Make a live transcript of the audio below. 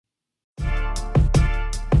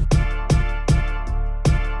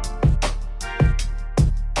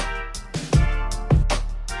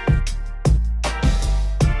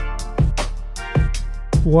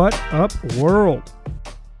What up, world?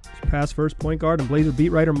 It's past first point guard and Blazer beat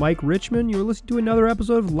writer Mike Richman. You're listening to another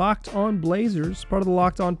episode of Locked On Blazers, part of the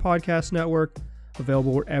Locked On Podcast Network,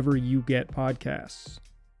 available wherever you get podcasts.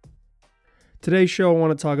 Today's show, I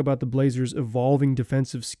want to talk about the Blazers' evolving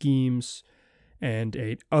defensive schemes and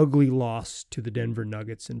an ugly loss to the Denver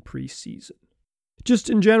Nuggets in preseason.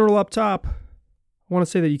 Just in general up top, I want to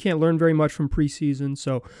say that you can't learn very much from preseason,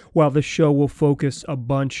 so while this show will focus a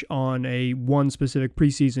bunch on one specific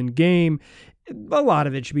preseason game, a lot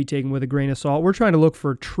of it should be taken with a grain of salt. We're trying to look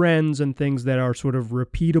for trends and things that are sort of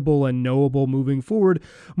repeatable and knowable moving forward,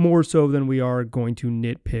 more so than we are going to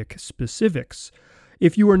nitpick specifics.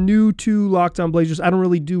 If you are new to Locked On Blazers, I don't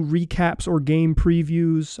really do recaps or game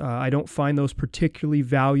previews. I don't find those particularly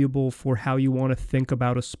valuable for how you want to think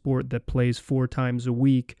about a sport that plays 4 times a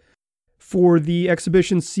week. For the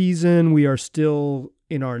exhibition season, we are still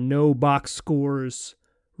in our no box scores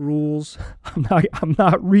rules. I'm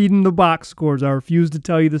not reading the box scores. I refuse to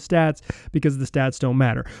tell you the stats because the stats don't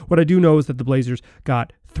matter. What I do know is that the Blazers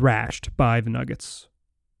got thrashed by the Nuggets.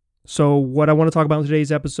 So what I want to talk about in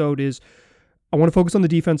today's episode is I want to focus on the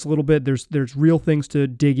defense a little bit. There's real things to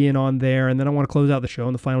dig in on there, and then I want to close out the show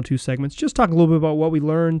in the final 2 segments. Just talk a little bit about what we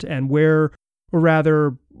learned and where, or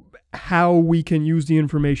rather, how we can use the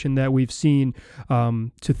information that we've seen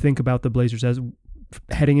to think about the Blazers as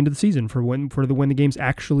heading into the season for when the games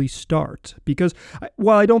actually start. Because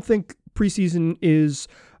while I don't think preseason is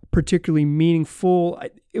particularly meaningful,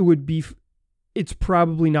 it's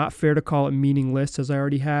probably not fair to call it meaningless, as I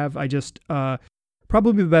already have.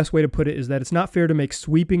 Probably the best way to put it is that it's not fair to make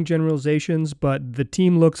sweeping generalizations, but the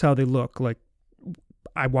team looks how they look. Like,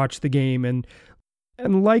 I watched the game, and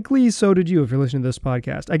likely so did you if you're listening to this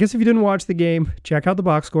podcast. I guess if you didn't watch the game, check out the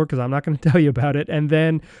box score because I'm not going to tell you about it, and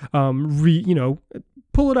then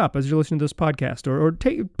pull it up as you're listening to this podcast, or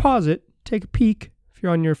pause it, take a peek if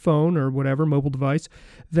you're on your phone or whatever mobile device,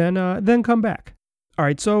 then come back. All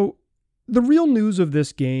right, so the real news of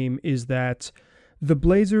this game is that the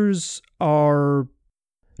Blazers are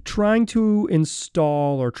trying to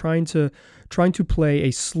install or trying to play a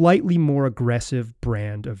slightly more aggressive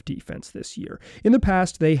brand of defense this year. In the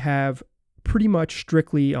past, they have pretty much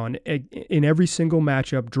strictly in every single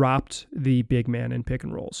matchup dropped the big man in pick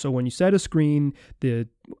and roll. So when you set a screen, the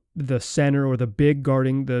center or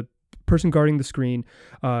the person guarding the screen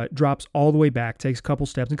drops all the way back, takes a couple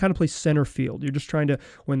steps, and kind of plays center field. You're just trying to,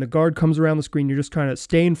 when the guard comes around the screen, you're just trying to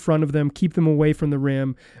stay in front of them, keep them away from the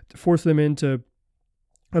rim, force them into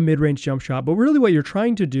a mid-range jump shot. But really what you're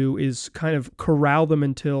trying to do is kind of corral them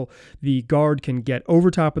until the guard can get over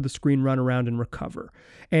top of the screen, run around, and recover.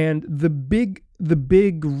 And the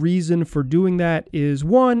big reason for doing that is,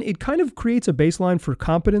 one, it kind of creates a baseline for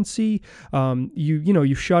competency. You try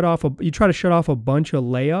to shut off a bunch of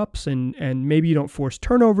layups, and maybe you don't force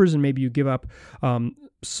turnovers, and maybe you give up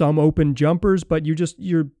some open jumpers, but your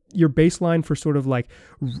baseline for sort of like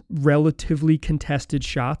relatively contested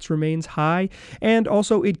shots remains high, and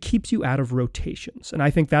also it keeps you out of rotations. And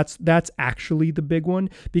I think that's actually the big one,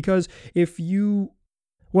 because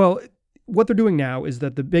what they're doing now is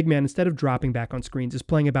that the big man, instead of dropping back on screens, is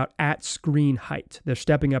playing about at screen height. They're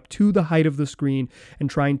stepping up to the height of the screen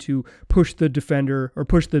and trying to push the defender, or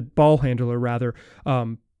push the ball handler rather,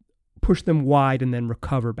 push them wide and then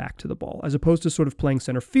recover back to the ball, as opposed to sort of playing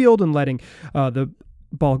center field and letting the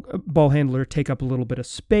ball handler take up a little bit of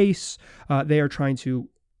space. They are trying to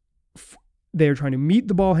meet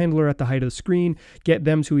the ball handler at the height of the screen, get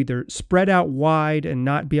them to either spread out wide and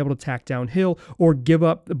not be able to tack downhill, or give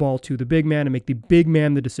up the ball to the big man and make the big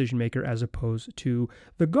man the decision maker as opposed to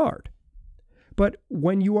the guard. But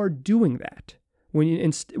when you are doing that,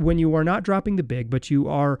 when you are not dropping the big, but you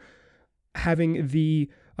are having the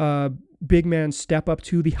big man step up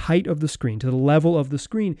to the height of the screen, to the level of the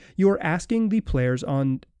screen, you're asking the players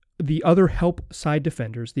on the other help side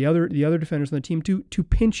defenders, the other defenders on the team to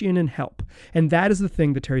pinch in and help. And that is the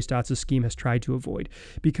thing that Terry Stotts' scheme has tried to avoid,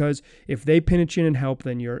 because if they pinch in and help,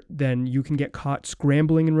 then you can get caught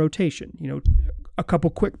scrambling in rotation. A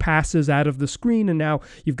couple quick passes out of the screen, and now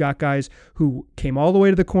you've got guys who came all the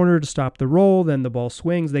way to the corner to stop the roll, then the ball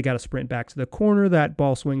swings, they got to sprint back to the corner, that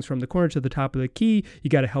ball swings from the corner to the top of the key, you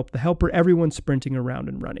got to help the helper, everyone's sprinting around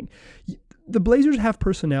and running. The Blazers have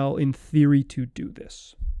personnel in theory to do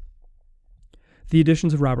this. The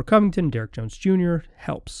additions of Robert Covington, Derek Jones Jr.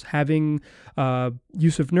 helps. Having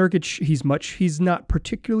Jusuf Nurkic, he's not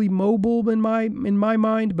particularly mobile in my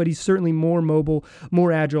mind, but he's certainly more mobile,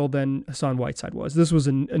 more agile than Hassan Whiteside was. This was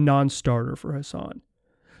a non-starter for Hassan.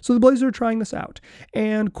 So the Blazers are trying this out.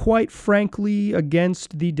 And quite frankly,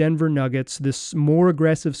 against the Denver Nuggets, this more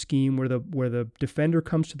aggressive scheme where the defender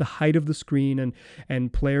comes to the height of the screen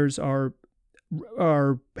and players are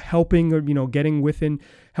helping, or getting within,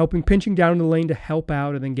 helping, pinching down in the lane to help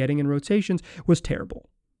out and then getting in rotations, was terrible.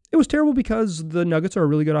 It was terrible because the Nuggets are a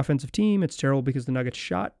really good offensive team. It's terrible because the Nuggets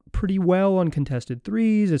shot pretty well on contested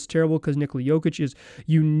threes. It's terrible because Nikola Jokic is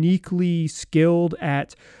uniquely skilled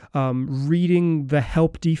at reading the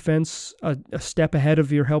help defense a step ahead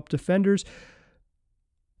of your help defenders.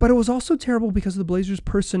 But it was also terrible because the Blazers'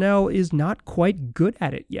 personnel is not quite good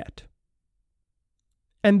at it yet.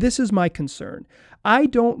 And this is my concern. I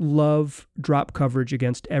don't love drop coverage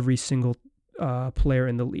against every single player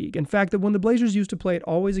in the league. In fact, that when the Blazers used to play it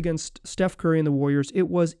always against Steph Curry and the Warriors, it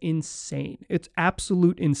was insane. It's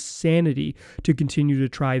absolute insanity to continue to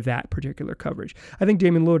try that particular coverage. I think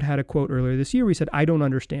Damian Lillard had a quote earlier this year where he said, "I don't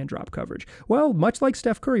understand drop coverage." Well, much like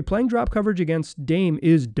Steph Curry, playing drop coverage against Dame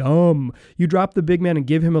is dumb. You drop the big man and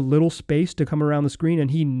give him a little space to come around the screen,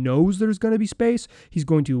 and he knows there's going to be space. He's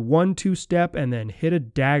going to 1-2 step and then hit a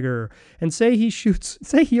dagger. And say he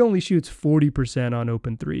only shoots 40% on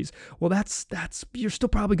open threes. Well, that's you're still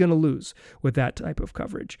probably going to lose with that type of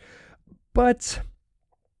coverage. But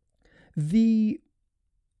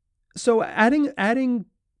adding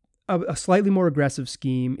a slightly more aggressive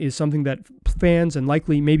scheme is something that fans and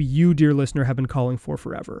likely maybe you, dear listener, have been calling for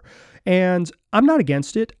forever. And I'm not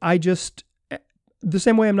against it. The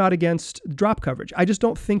same way I'm not against drop coverage. I just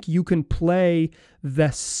don't think you can play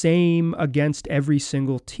the same against every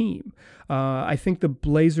single team. I think the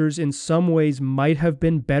Blazers in some ways might have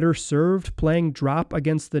been better served playing drop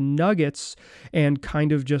against the Nuggets and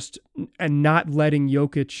kind of and not letting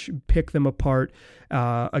Jokic pick them apart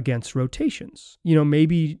against rotations.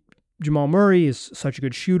 Maybe Jamal Murray is such a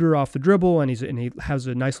good shooter off the dribble and he has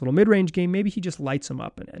a nice little mid-range game. Maybe he just lights him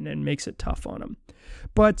up and makes it tough on him.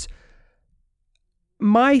 But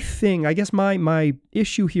my thing, I guess my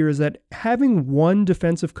issue here is that having one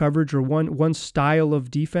defensive coverage or one style of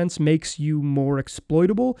defense makes you more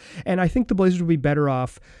exploitable. And I think the Blazers would be better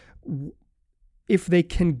off if they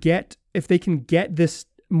can get this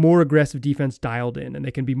more aggressive defense dialed in and they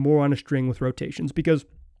can be more on a string with rotations, because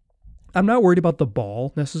I'm not worried about the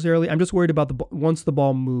ball necessarily. I'm just worried about once the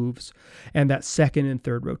ball moves and that second and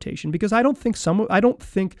third rotation, because I don't think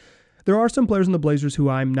there are some players in the Blazers who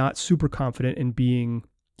I'm not super confident in being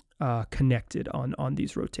connected on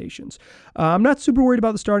these rotations. I'm not super worried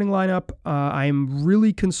about the starting lineup. I'm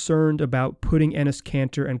really concerned about putting Enes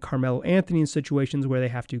Kanter and Carmelo Anthony in situations where they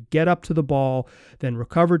have to get up to the ball, then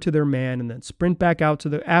recover to their man, and then sprint back out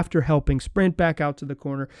after helping, sprint back out to the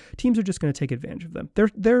corner. Teams are just going to take advantage of them.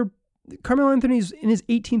 Carmelo Anthony's in his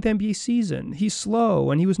 18th NBA season. He's slow,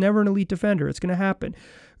 and he was never an elite defender. It's going to happen.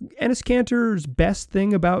 Enes Kanter's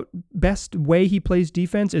best way he plays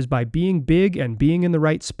defense is by being big and being in the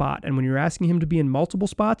right spot. And when you're asking him to be in multiple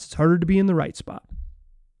spots, it's harder to be in the right spot.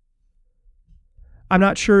 I'm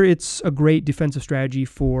not sure it's a great defensive strategy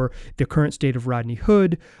for the current state of Rodney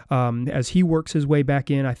Hood. As he works his way back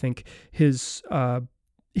in, I think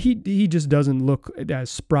he just doesn't look as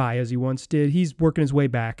spry as he once did. He's working his way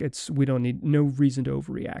back. We don't need no reason to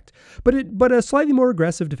overreact. But a slightly more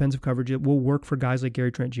aggressive defensive coverage, it will work for guys like Gary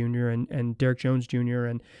Trent Jr. and Derek Jones Jr.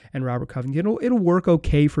 and Robert Covington. It'll work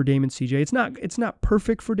okay for Dame and CJ. It's not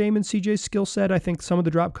perfect for Dame and CJ's skill set. I think some of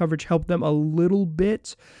the drop coverage helped them a little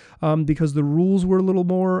bit because the rules were a little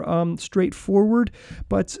more straightforward,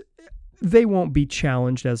 but they won't be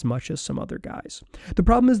challenged as much as some other guys. The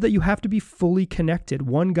problem is that you have to be fully connected.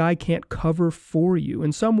 One guy can't cover for you.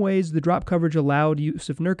 In some ways, the drop coverage allowed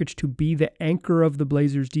Jusuf Nurkic to be the anchor of the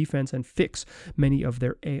Blazers defense and fix many of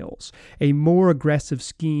their ails. A more aggressive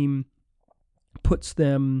scheme puts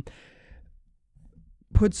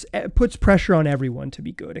pressure on everyone to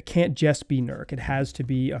be good. It can't just be Nurk. It has to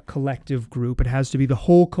be a collective group. It has to be the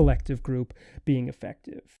whole collective group being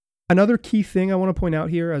effective. Another key thing I want to point out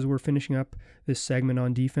here as we're finishing up this segment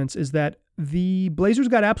on defense is that the Blazers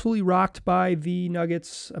got absolutely rocked by the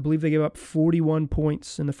Nuggets. I believe they gave up 41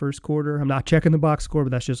 points in the first quarter. I'm not checking the box score,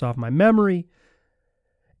 but that's just off my memory.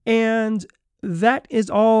 And that is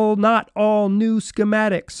not all new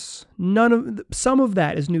schematics. Some of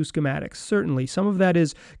that is new schematics, certainly. Some of that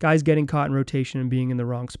is guys getting caught in rotation and being in the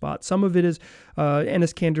wrong spot. Some of it is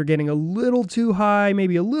Enes Kanter getting a little too high,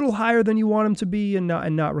 maybe a little higher than you want him to be, and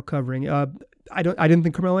not recovering. I didn't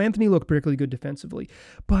think Carmelo Anthony looked particularly good defensively,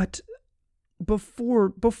 but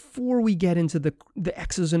before we get into the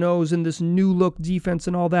X's and O's and this new look defense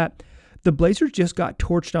and all that, the Blazers just got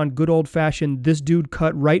torched on good old-fashioned, this dude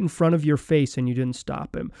cut right in front of your face and you didn't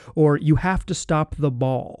stop him. Or you have to stop the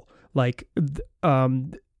ball. Like,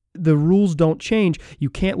 the rules don't change. You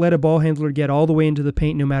can't let a ball handler get all the way into the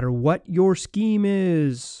paint no matter what your scheme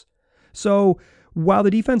is. So while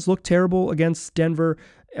the defense looked terrible against Denver,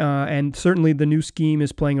 and certainly the new scheme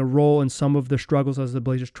is playing a role in some of the struggles as the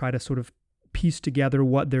Blazers try to sort of piece together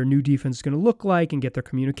what their new defense is going to look like and get their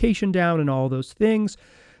communication down and all those things,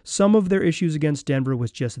 some of their issues against Denver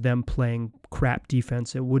was just them playing crap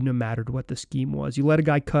defense. It wouldn't have mattered what the scheme was. You let a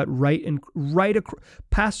guy cut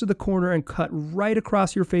pass to the corner and cut right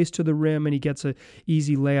across your face to the rim, and he gets an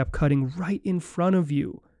easy layup cutting right in front of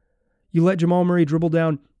you. You let Jamal Murray dribble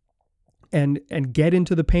down and get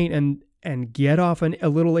into the paint and get off a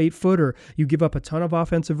little 8-footer. You give up a ton of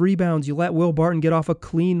offensive rebounds. You let Will Barton get off a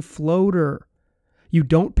clean floater. You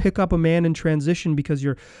don't pick up a man in transition because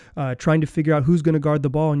you're trying to figure out who's going to guard the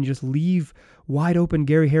ball, and you just leave wide open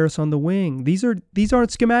Gary Harris on the wing. These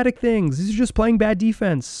aren't schematic things. These are just playing bad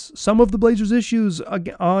defense. Some of the Blazers' issues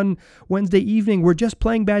on Wednesday evening were just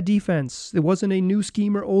playing bad defense. It wasn't a new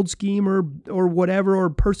scheme or old scheme or whatever, or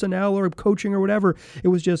personnel or coaching or whatever. It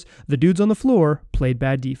was just the dudes on the floor played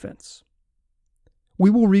bad defense. We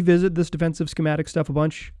will revisit this defensive schematic stuff a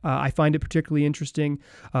bunch. I find it particularly interesting.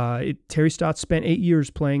 Terry Stotts spent 8 years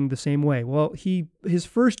playing the same way. Well, his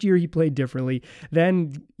first year he played differently.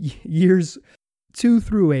 Then years 2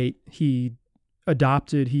 through 8 he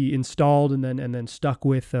installed and then stuck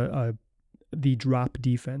with the drop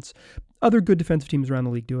defense. Other good defensive teams around the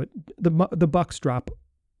league do it. The Bucks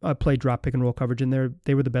played drop pick and roll coverage, and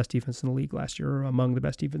they were the best defense in the league last year, or among the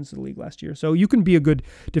best defense in the league last year. So you can be a good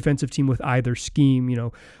defensive team with either scheme.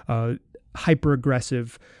 Hyper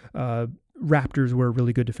aggressive. Raptors were a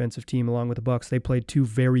really good defensive team along with the Bucks. They played 2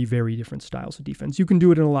 very, very different styles of defense. You can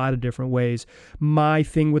do it in a lot of different ways. My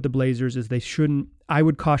thing with the Blazers is I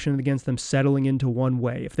would caution against them settling into one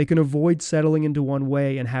way. If they can avoid settling into one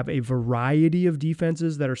way and have a variety of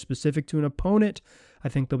defenses that are specific to an opponent, I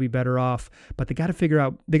think they'll be better off. But they got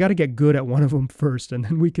to get good at one of them first, and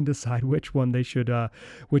then we can decide which one they should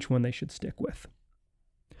stick with.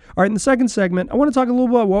 All right, in the second segment, I want to talk a little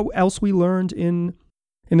about what else we learned in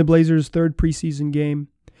the Blazers' third preseason game.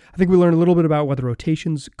 I think we learned a little bit about what the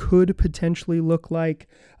rotations could potentially look like.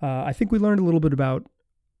 I think we learned a little bit about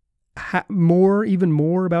even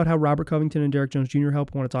more about how Robert Covington and Derek Jones Jr. help.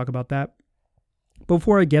 I want to talk about that.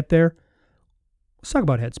 Before I get there, let's talk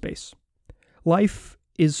about headspace. Life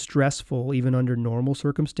is stressful even under normal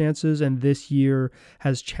circumstances, and this year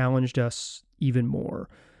has challenged us even more.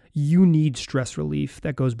 You need stress relief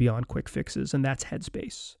that goes beyond quick fixes, and that's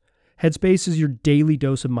Headspace. Headspace is your daily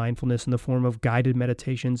dose of mindfulness in the form of guided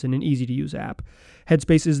meditations in an easy-to-use app.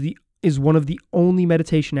 Headspace is one of the only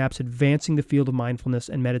meditation apps advancing the field of mindfulness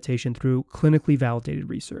and meditation through clinically validated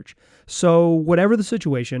research. So whatever the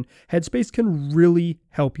situation, Headspace can really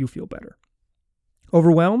help you feel better.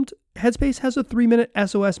 Overwhelmed? Headspace has a 3-minute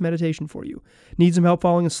SOS meditation for you. Need some help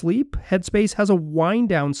falling asleep? Headspace has a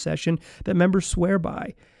wind-down session that members swear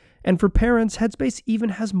by. And for parents, Headspace even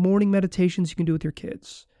has morning meditations you can do with your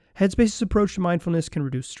kids. Headspace's approach to mindfulness can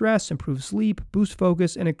reduce stress, improve sleep, boost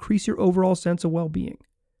focus, and increase your overall sense of well-being.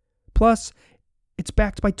 Plus, it's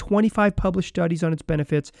backed by 25 published studies on its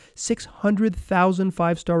benefits, 600,000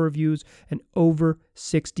 5-star reviews, and over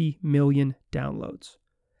 60 million downloads.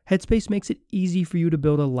 Headspace makes it easy for you to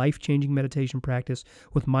build a life-changing meditation practice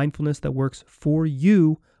with mindfulness that works for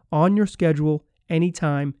you on your schedule,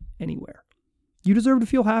 anytime, anywhere. You deserve to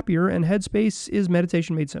feel happier, and Headspace is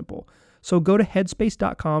meditation made simple. So go to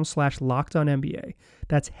headspace.com/lockedonnba.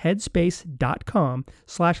 That's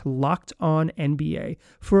headspace.com/lockedonnba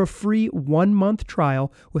for a free 1-month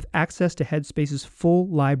trial with access to Headspace's full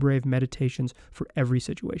library of meditations for every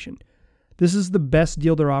situation. This is the best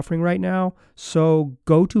deal they're offering right now, so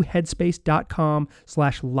go to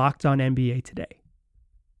headspace.com/lockedonnba today.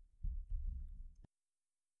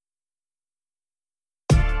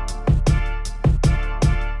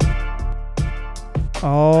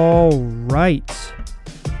 All right.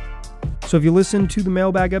 So if you listened to the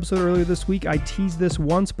mailbag episode earlier this week, I teased this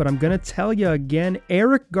once, but I'm going to tell you again.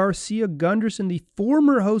 Eric Garcia Gunderson, the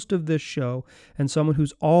former host of this show and someone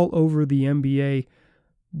who's all over the NBA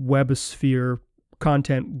webosphere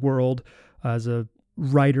content world as a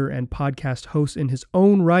writer and podcast host in his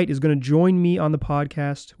own right, is going to join me on the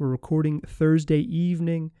podcast. We're recording Thursday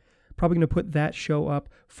evening. Probably going to put that show up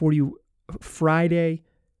for you Friday.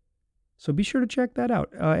 So be sure to check that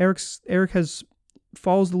out. Eric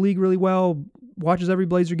follows the league really well, watches every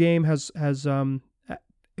Blazer game,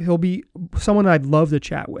 he'll be someone I'd love to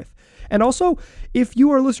chat with. And also, if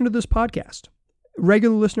you are listening to this podcast,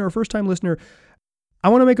 regular listener or first-time listener, I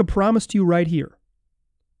want to make a promise to you right here.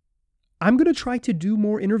 I'm going to try to do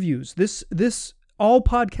more interviews. This all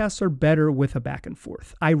podcasts are better with a back and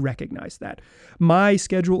forth. I recognize that. My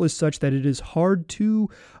schedule is such that it is hard to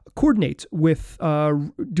coordinate with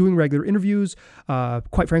doing regular interviews.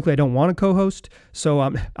 Quite frankly, I don't want a co-host, so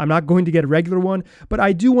I'm not going to get a regular one, but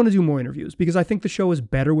I do want to do more interviews because I think the show is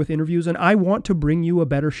better with interviews, and I want to bring you a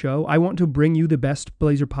better show. I want to bring you the best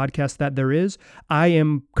Blazer podcast that there is. I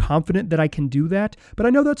am confident that I can do that, but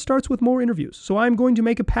I know that starts with more interviews. So I'm going to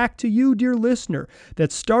make a pact to you, dear listener,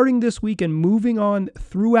 that starting this week and moving on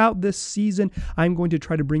throughout this season, I'm going to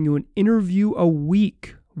try to bring you an interview a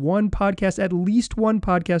week. One podcast, at least one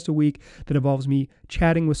podcast a week that involves me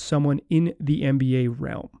chatting with someone in the NBA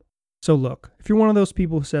realm. So look, if you're one of those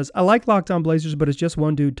people who says, I like Locked On Blazers, but it's just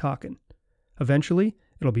one dude talking, eventually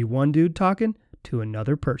it'll be one dude talking to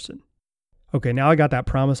another person. Okay, now I got that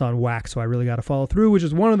promise on wax, so I really got to follow through, which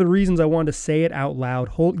is one of the reasons I wanted to say it out loud,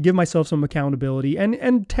 give myself some accountability,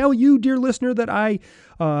 and tell you, dear listener, that I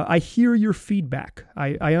hear your feedback.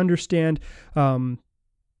 I understand.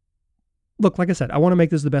 Look, like I said, I want to make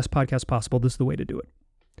this the best podcast possible. This is the way to do it.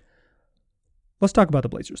 Let's talk about the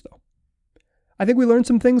Blazers, though. I think we learned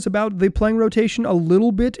some things about the playing rotation a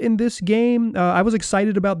little bit in this game. I was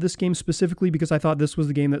excited about this game specifically because I thought this was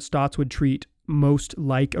the game that Stotts would treat most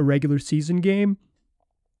like a regular season game.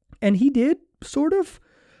 And he did, sort of.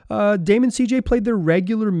 Dame and CJ played their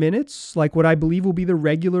regular minutes, like what I believe will be the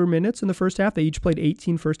regular minutes in the first half. They each played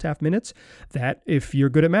 18 first half minutes. That, if you're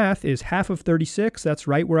good at math, is half of 36. That's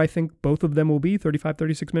right where I think both of them will be, 35,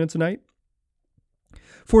 36 minutes a night.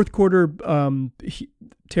 Fourth quarter,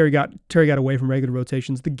 Terry got away from regular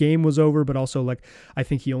rotations. The game was over, but also I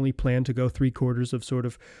think he only planned to go 3 quarters of sort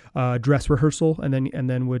of dress rehearsal, and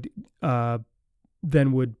then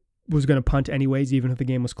was going to punt anyways, even if the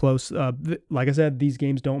game was close. Like I said, these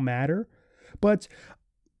games don't matter, but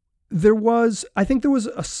I think there was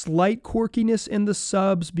a slight quirkiness in the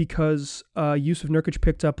subs because Jusuf Nurkic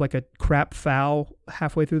picked up like a crap foul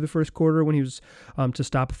halfway through the first quarter when he was to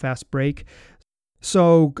stop a fast break.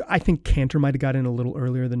 So I think Kanter might have got in a little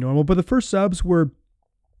earlier than normal, but the first subs were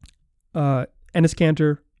Enes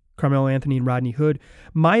Kanter, Carmelo Anthony, and Rodney Hood.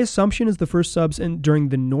 My assumption is the first subs during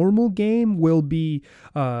the normal game will be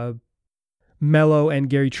Melo and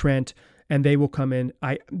Gary Trent, and they will come in.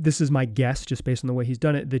 This is my guess, just based on the way he's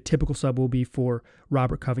done it. The typical sub will be for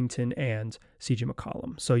Robert Covington and CJ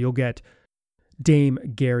McCollum. So you'll get Dame,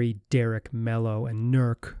 Gary, Derek, Melo, and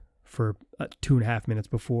Nurk for 2.5 minutes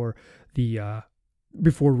before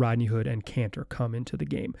Rodney Hood and Kanter come into the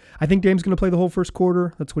game. I think Dame's going to play the whole first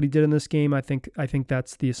quarter. That's what he did in this game. I think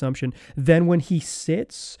that's the assumption. Then when he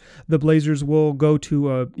sits, the Blazers will go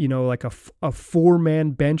to a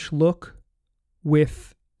 4-man bench look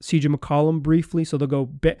with CJ McCollum briefly. So they'll go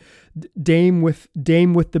Dame with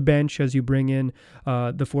the bench as you bring in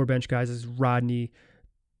the 4 bench guys as Rodney,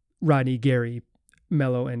 Gary,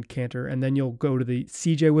 Melo, and Kanter, and then you'll go to the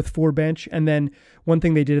CJ with 4 bench. And then one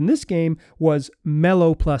thing they did in this game was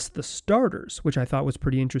Melo plus the starters, which I thought was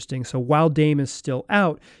pretty interesting. So while Dame is still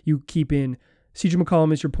out, you keep in CJ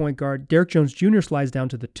McCollum as your point guard. Derek Jones Jr. slides down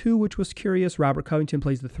to the 2, which was curious. Robert Covington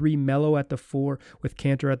plays the 3, Melo at the 4 with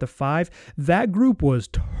Kanter at the 5. That group was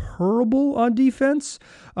terrible on defense,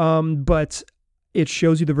 but it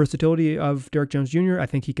shows you the versatility of Derek Jones Jr. I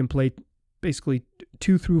think he can play basically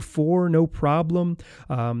 2 through 4, no problem.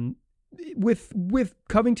 With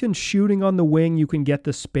Covington shooting on the wing, you can get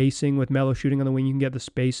the spacing. With Melo shooting on the wing, you can get the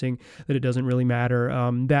spacing that it doesn't really matter.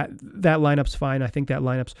 That lineup's fine. I think that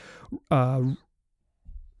lineup's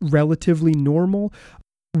relatively normal.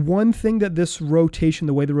 One thing that this rotation,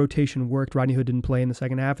 the way the rotation worked, Rodney Hood didn't play in the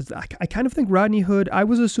second half, is I kind of think Rodney Hood, I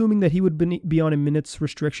was assuming that he would be on a minutes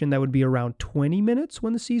restriction that would be around 20 minutes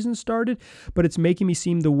when the season started, but it's making me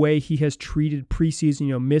seem the way he has treated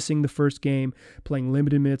preseason, missing the first game, playing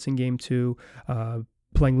limited minutes in game 2,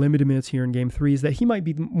 playing limited minutes here in game 3, is that he might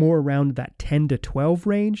be more around that 10 to 12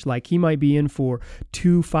 range. Like he might be in for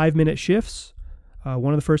 2 5-minute shifts,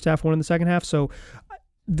 one in the first half, one in the second half. So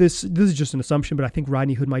this is just an assumption, but I think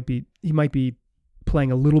Rodney Hood might be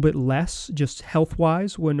playing a little bit less, just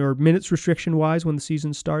health-wise, or minutes restriction-wise, when the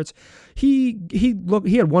season starts. He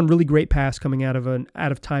had one really great pass coming out of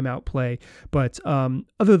timeout play, but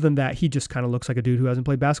other than that, he just kind of looks like a dude who hasn't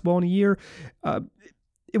played basketball in a year.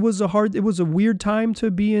 It was a weird time to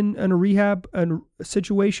be in a rehab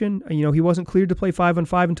situation. He wasn't cleared to play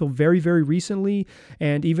 5-on-5 until very, very recently.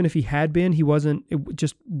 And even if he had been, it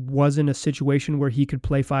just wasn't a situation where he could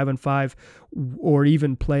play 5-on-5 or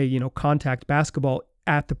even play, contact basketball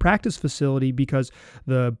at the practice facility because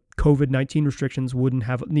the COVID-19 restrictions wouldn't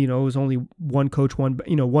have, it was only one coach, one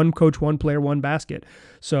player, one basket.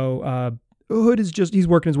 So Hood is he's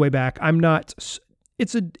working his way back.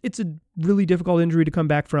 it's a really difficult injury to come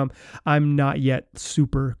back from. I'm not yet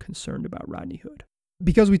super concerned about Rodney Hood.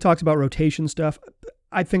 Because we talked about rotation stuff,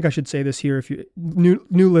 I think I should say this here, if you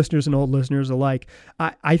new listeners and old listeners alike.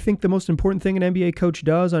 I think the most important thing an NBA coach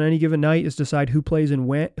does on any given night is decide who plays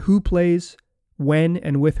when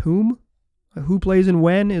and with whom. Who plays and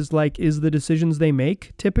when is the decisions they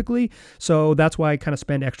make typically. So that's why I kind of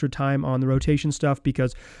spend extra time on the rotation stuff,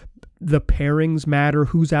 because the pairings matter.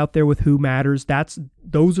 Who's out there with who matters.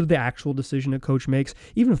 Those are the actual decision a coach makes.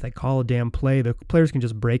 Even if they call a damn play, the players can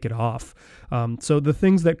just break it off. So the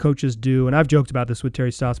things that coaches do, and I've joked about this with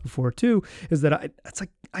Terry Stotts before too, is that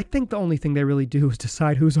I think the only thing they really do is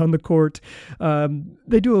decide who's on the court.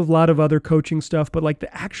 They do a lot of other coaching stuff, but like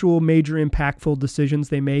the actual major impactful decisions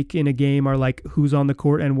they make in a game are like who's on the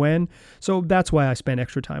court and when. So that's why I spend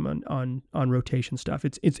extra time on rotation stuff.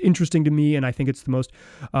 It's interesting to me, and I think it's the most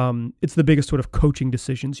it's the biggest sort of coaching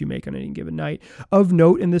decisions you make on any given night. Of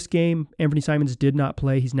note in this game, Anthony Simons did not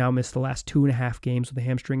play. He's now missed the last 2.5 games with a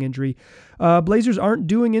hamstring injury. Blazers aren't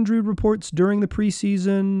doing injury reports during the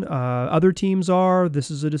preseason. Other teams are.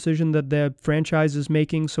 This is a decision that the franchise is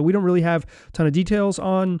making, so we don't really have a ton of details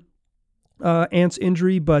on Ant's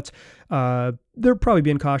injury, but they're probably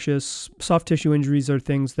being cautious. Soft tissue injuries are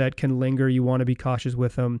things that can linger. You want to be cautious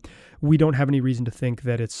with them. We don't have any reason to think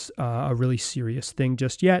that it's a really serious thing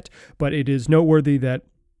just yet, but it is noteworthy that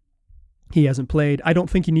he hasn't played. I don't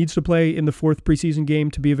think he needs to play in the 4th preseason game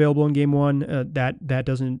to be available in game 1.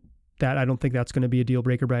 I don't think that's going to be a deal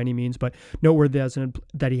breaker by any means, but noteworthy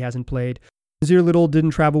that he hasn't played. Nassir Little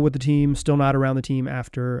didn't travel with the team, still not around the team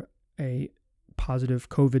after a positive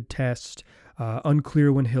COVID test.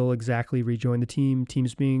 Unclear when he'll exactly rejoin the team.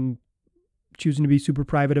 Teams choosing to be super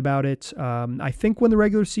private about it. I think when the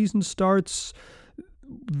regular season starts,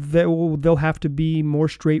 there'll have to be more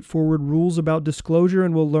straightforward rules about disclosure,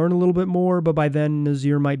 and we'll learn a little bit more. But by then,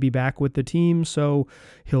 Nassir might be back with the team, so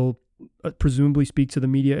he'll presumably speak to the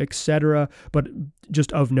media, etc. But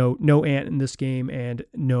just of note, no Ant in this game and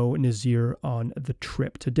no Nassir on the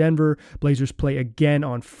trip to Denver. Blazers play again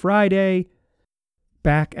on Friday,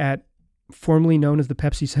 back at formerly known as the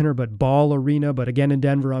Pepsi Center, but Ball Arena, but again in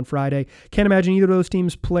Denver on Friday. Can't imagine either of those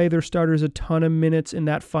teams play their starters a ton of minutes in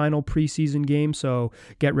that final preseason game, so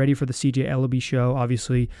get ready for the CJ Ellaby show.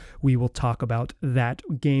 Obviously, we will talk about that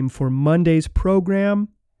game for Monday's program.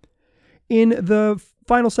 In the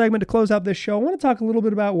final segment to close out this show, I want to talk a little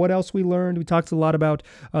bit about what else we learned. We talked a lot about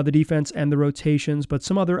the defense and the rotations, but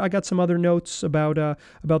I got some other notes about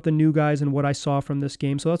the new guys and what I saw from this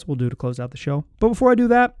game, so that's what we'll do to close out the show. But before I do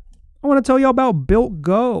that, I want to tell you about Built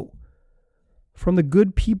Go. From the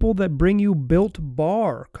good people that bring you Built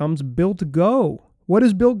Bar comes Built Go. What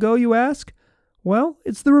is Built Go, you ask? Well,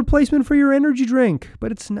 it's the replacement for your energy drink,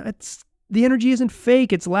 but it's not. The energy isn't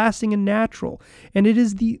fake, it's lasting and natural. And it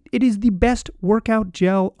is the best workout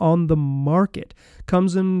gel on the market.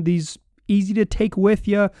 Comes in these easy to take with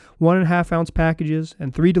you 1.5 ounce packages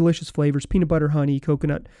and 3 delicious flavors: peanut butter, honey,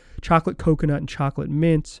 coconut, and chocolate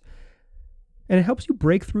mint. And it helps you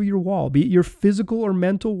break through your wall, be it your physical or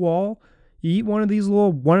mental wall. You eat one of these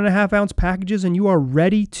little 1.5 ounce packages and you are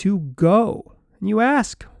ready to go. And you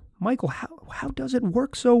ask, Michael, how does it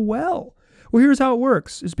work so well? Well, here's how it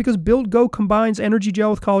works. It's because Built Go combines energy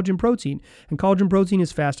gel with collagen protein. And collagen protein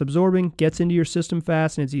is fast absorbing, gets into your system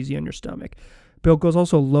fast, and it's easy on your stomach. Built Go is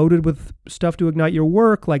also loaded with stuff to ignite your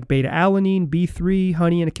work, like beta-alanine, B3,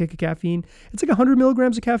 honey, and a kick of caffeine. It's like 100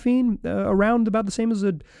 milligrams of caffeine, around about the same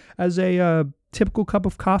as a typical cup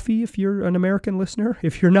of coffee if you're an American listener.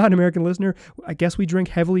 If you're not an American listener, I guess we drink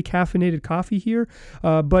heavily caffeinated coffee here.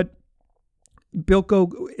 But Built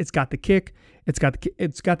Go, it's got the kick. It's got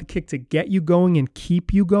the kick to get you going and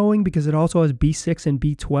keep you going, because it also has B6 and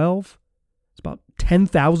B12. It's about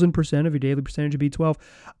 10,000% of your daily percentage of B12.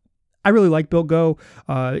 I really like Built Go.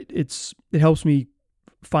 It helps me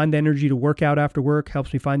find the energy to work out after work,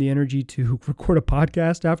 helps me find the energy to record a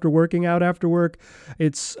podcast after working out after work.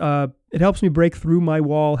 It helps me break through my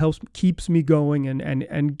wall, keeps me going,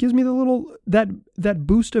 and gives me the little that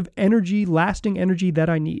boost of energy, lasting energy that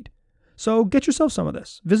I need. So get yourself some of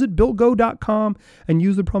this. Visit BuiltGo.com and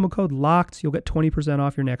use the promo code LOCKED. You'll get 20%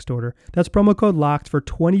 off your next order. That's promo code LOCKED for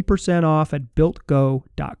 20% off at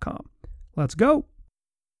BuiltGo.com. Let's go.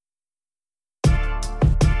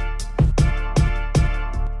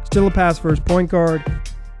 Still a pass first point guard.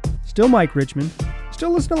 Still Mike Richmond.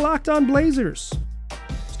 Still listening to Locked On Blazers.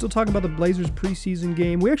 Still talking about the Blazers preseason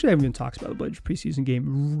game. We actually haven't even talked about the Blazers preseason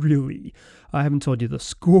game, really. I haven't told you the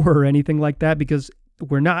score or anything like that, because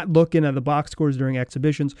we're not looking at the box scores during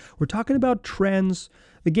exhibitions. We're talking about trends.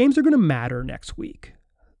 The games are going to matter next week.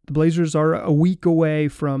 The Blazers are a week away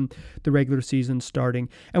from the regular season starting.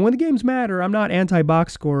 And when the games matter, I'm not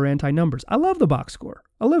anti-box score or anti-numbers. I love the box score.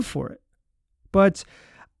 I live for it. But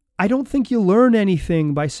I don't think you learn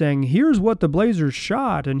anything by saying, here's what the Blazers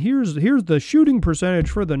shot, and here's the shooting percentage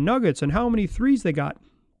for the Nuggets and how many threes they got.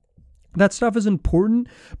 That stuff is important,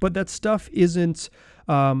 but that stuff isn't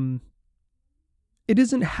it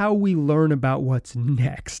isn't how we learn about what's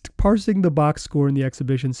next. Parsing the box score in the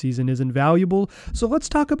exhibition season is invaluable. So let's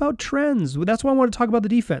talk about trends. That's why I want to talk about the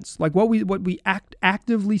defense. Like what we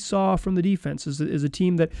actively saw from the defense is a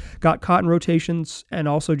team that got caught in rotations and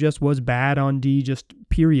also just was bad on D, just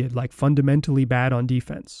period, like fundamentally bad on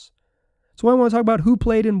defense. So I want to talk about who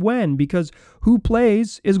played and when, because who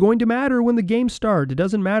plays is going to matter when the game starts. It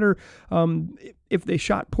doesn't matter if they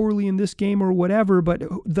shot poorly in this game or whatever, but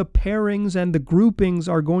the pairings and the groupings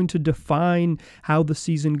are going to define how the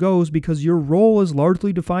season goes, because your role is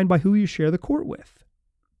largely defined by who you share the court with.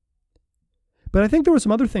 But I think there were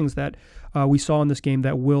some other things that we saw in this game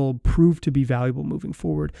that will prove to be valuable moving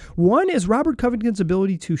forward. One is Robert Covington's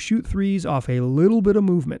ability to shoot threes off a little bit of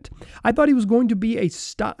movement. I thought he was going to be a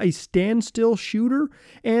standstill shooter,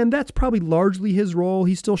 and that's probably largely his role.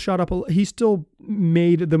 He still he still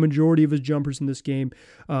made the majority of his jumpers in this game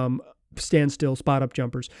standstill, spot-up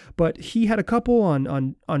jumpers. But he had a couple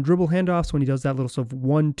on dribble handoffs when he does that little sort of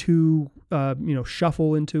 1-2,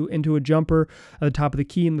 shuffle into a jumper at the top of the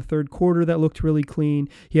key in the third quarter that looked really clean.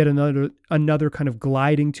 He had another kind of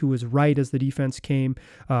gliding to his right as the defense came,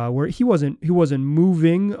 where he wasn't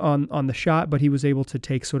moving on the shot, but he was able to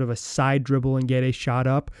take sort of a side dribble and get a shot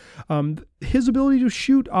up. His ability to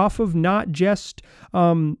shoot off of not just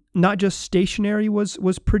stationary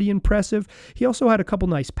was pretty impressive. He also had a couple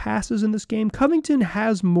nice passes in this game. Covington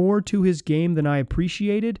has more to his game than I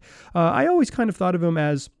appreciated. I always kind of thought of him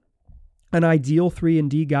as an ideal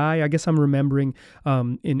 3-and-D guy. I guess I'm remembering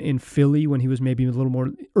in Philly when he was maybe a little more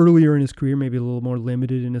earlier in his career, maybe a little more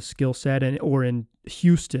limited in his skill set, or in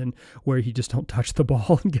Houston where he just don't touch the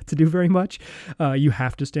ball and get to do very much. You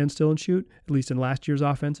have to stand still and shoot, at least in last year's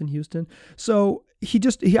offense in Houston. So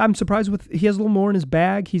I'm surprised he has a little more in his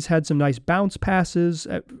bag. He's had some nice bounce passes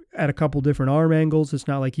at a couple different arm angles. It's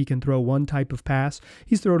not like he can throw one type of pass.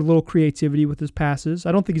 He's thrown a little creativity with his passes.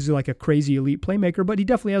 I don't think he's like a crazy elite playmaker, but he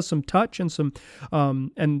definitely has some touch and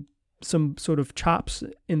some sort of chops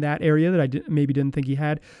in that area that I maybe didn't think he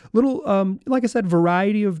had. Little, like I said,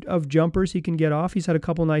 variety of jumpers he can get off. He's had a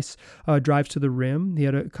couple nice drives to the rim. He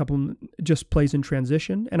had a couple just plays in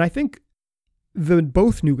transition. And I think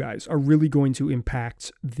both new guys are really going to impact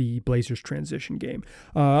the Blazers transition game.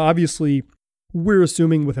 Obviously, we're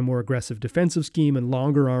assuming with a more aggressive defensive scheme and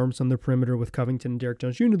longer arms on the perimeter with Covington and Derrick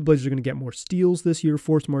Jones Jr., the Blazers are going to get more steals this year,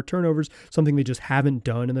 force more turnovers, something they just haven't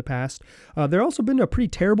done in the past. They've also been a pretty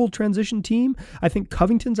terrible transition team. I think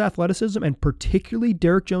Covington's athleticism and particularly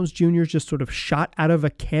Derrick Jones Jr.'s just sort of shot out of a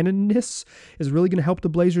cannonness is really going to help the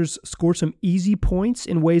Blazers score some easy points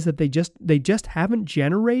in ways that they just haven't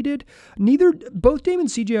generated. Both Dame and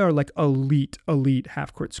CJ are like elite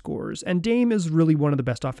half-court scorers, and Dame is really one of the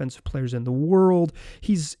best offensive players in the world.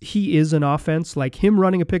 He is an offense. Like, him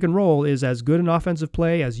running a pick and roll is as good an offensive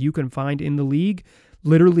play as you can find in the league.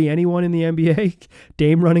 Literally anyone in the NBA,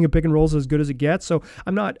 Dame running a pick and roll is as good as it gets. So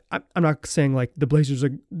I'm not saying like the Blazers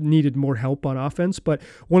needed more help on offense, but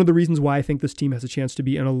one of the reasons why I think this team has a chance to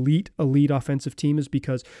be an elite offensive team is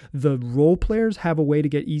because the role players have a way to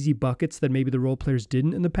get easy buckets that maybe the role players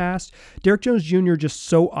didn't in the past. Derrick Jones Jr. just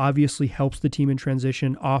so obviously helps the team in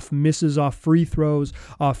transition, off misses, off free throws,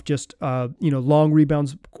 off just long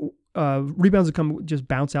rebounds that come just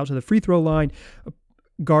bounce out to the free throw line.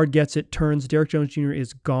 Guard gets it, turns. Derrick Jones Jr.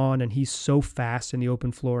 is gone, and he's so fast in the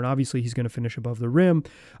open floor, and obviously he's going to finish above the rim.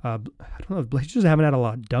 I don't know, Blazers haven't had a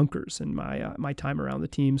lot of dunkers in my time around the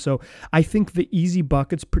team, so I think the easy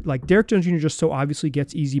buckets, like Derrick Jones Jr. just so obviously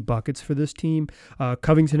gets easy buckets for this team.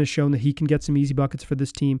 Covington has shown that he can get some easy buckets for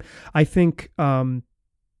this team. I think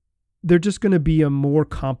they're just going to be a more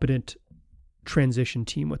competent transition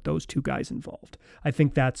team with those two guys involved. I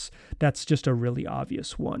think that's just a really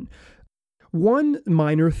obvious one. One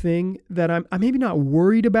minor thing that I'm maybe not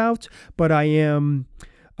worried about, but I'm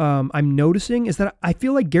noticing is that I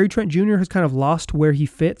feel like Gary Trent Jr. has kind of lost where he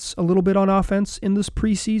fits a little bit on offense in this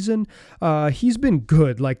preseason. He's been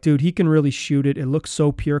good. Like, dude, he can really shoot it. It looks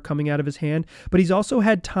so pure coming out of his hand. But he's also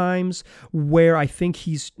had times where I think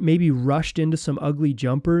he's maybe rushed into some ugly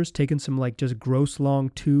jumpers, taken some like just gross long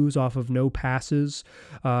twos off of no passes.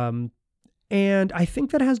 And I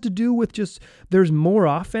think that has to do with just there's more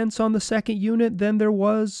offense on the second unit than there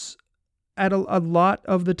was at a lot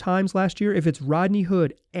of the times last year, if it's Rodney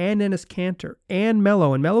Hood and Enes Kanter and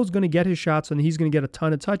Melo, and Melo's going to get his shots and he's going to get a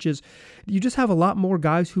ton of touches, you just have a lot more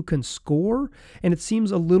guys who can score, and it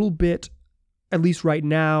seems a little bit, at least right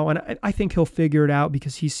now, and I think he'll figure it out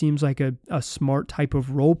because he seems like a smart type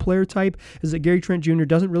of role player type, is that Gary Trent Jr.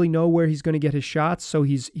 doesn't really know where he's going to get his shots, so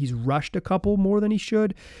he's rushed a couple more than he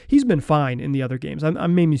should. He's been fine in the other games.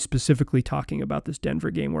 I'm mainly specifically talking about this Denver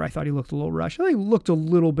game where I thought he looked a little rushed. I think he looked a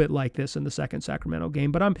little bit like this in the second Sacramento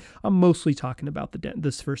game, but I'm mostly talking about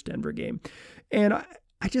this first Denver game. And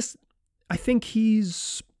I think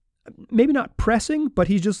he's maybe not pressing, but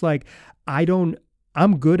he's just like,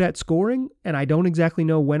 I'm good at scoring, and I don't exactly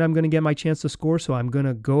know when I'm going to get my chance to score, so I'm going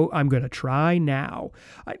to try now.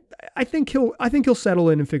 I think he'll settle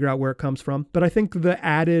in and figure out where it comes from, but I think the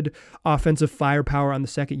added offensive firepower on the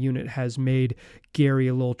second unit has made Gary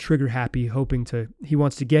a little trigger happy, he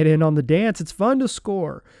wants to get in on the dance. It's fun to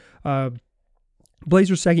score.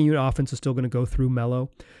 Blazers' second unit offense is still going to go through Melo.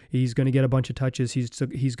 He's going to get a bunch of touches. He's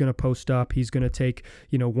going to post up. He's going to take,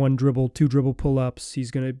 one dribble, two dribble pull-ups. He's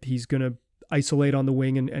going to isolate on the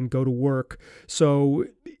wing and go to work. So,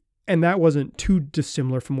 and that wasn't too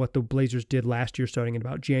dissimilar from what the Blazers did last year starting in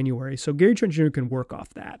about January. So Gary Trent Jr. can work off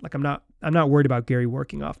that. Like I'm not worried about Gary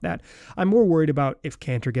working off that. I'm more worried about if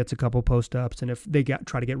Kanter gets a couple post-ups and if they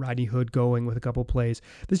try to get Rodney Hood going with a couple plays.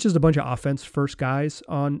 This is just a bunch of offense first guys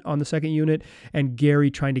on the second unit, and Gary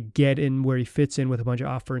trying to get in where he fits in with a bunch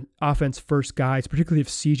of offense first guys, particularly if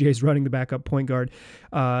CJ's running the backup point guard.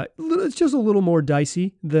 It's just a little more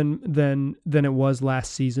dicey than it was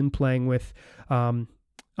last season playing with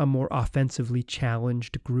a more offensively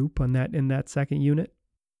challenged group in that second unit.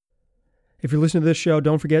 If you're listening to this show,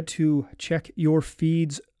 don't forget to check your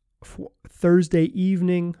feeds for Thursday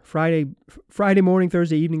evening, Friday morning,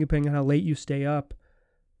 Thursday evening, depending on how late you stay up.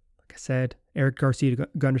 Like I said, Eric Garcia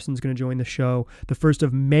Gunderson is going to join the show. The first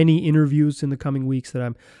of many interviews in the coming weeks that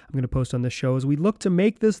I'm going to post on this show as we look to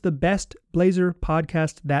make this the best Blazer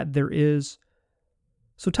podcast that there is.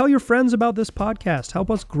 So tell your friends about this podcast. Help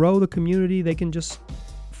us grow the community. They can just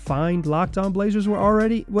find Locked On Blazers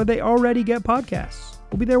where they already get podcasts.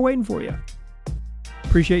 We'll be there waiting for you.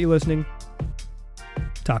 Appreciate you listening.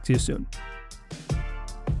 Talk to you soon.